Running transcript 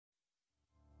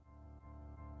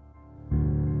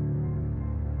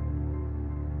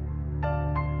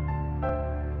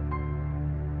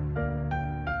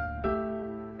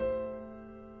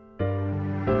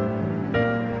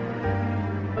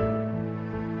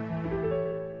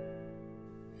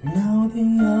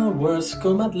the hours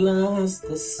come at last,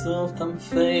 the soft and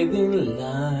fading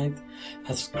light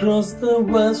has crossed the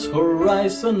west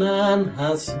horizon and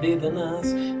has bidden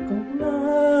us good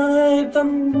night.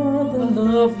 And what a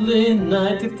lovely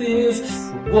night it is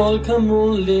to walk a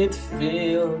moonlit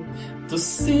field, to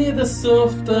see the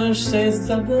softer shades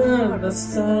that the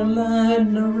starlight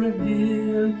now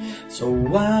reveal. So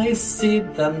why is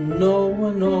it that no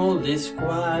one all is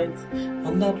quiet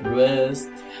and at rest,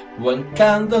 when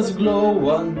candles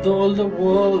glow and all the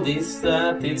world is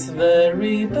at its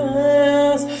very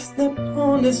best? The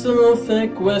ponies of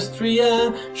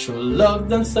Equestria should lock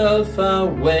themselves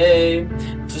away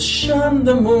to shun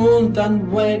the moon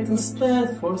and wait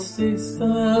instead for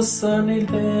sister sunny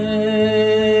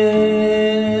day.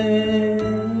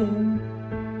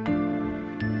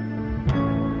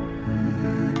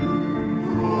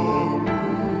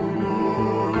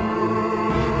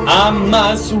 Am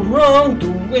I so wrong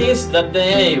to wish that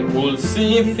they would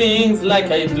see things like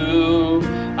I do?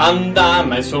 And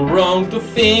am I so wrong to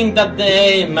think that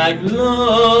they might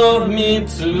love me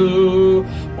too?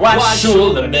 Why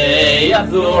shouldn't they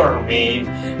adore me?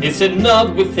 Is it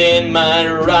not within my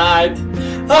right?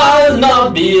 I'll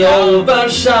not be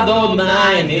overshadowed,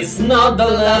 mine is not the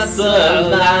lesser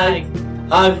like.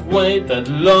 I've waited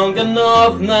long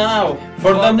enough now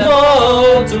for them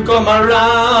all to come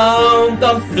around,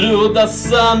 and through the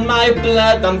sun my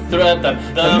bled and threatened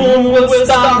the moon will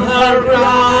stand her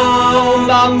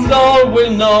ground, and all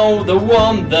will know the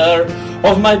wonder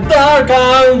of my dark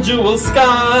and jewel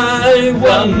sky,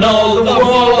 when all the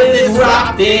world is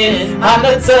wrapped in an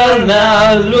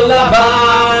eternal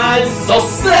lullaby. So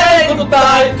say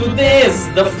goodbye to this,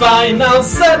 the final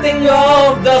setting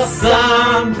of the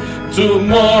sun.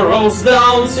 Tomorrow's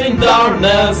dawns in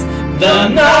darkness, the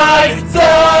night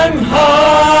time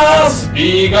has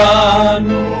begun.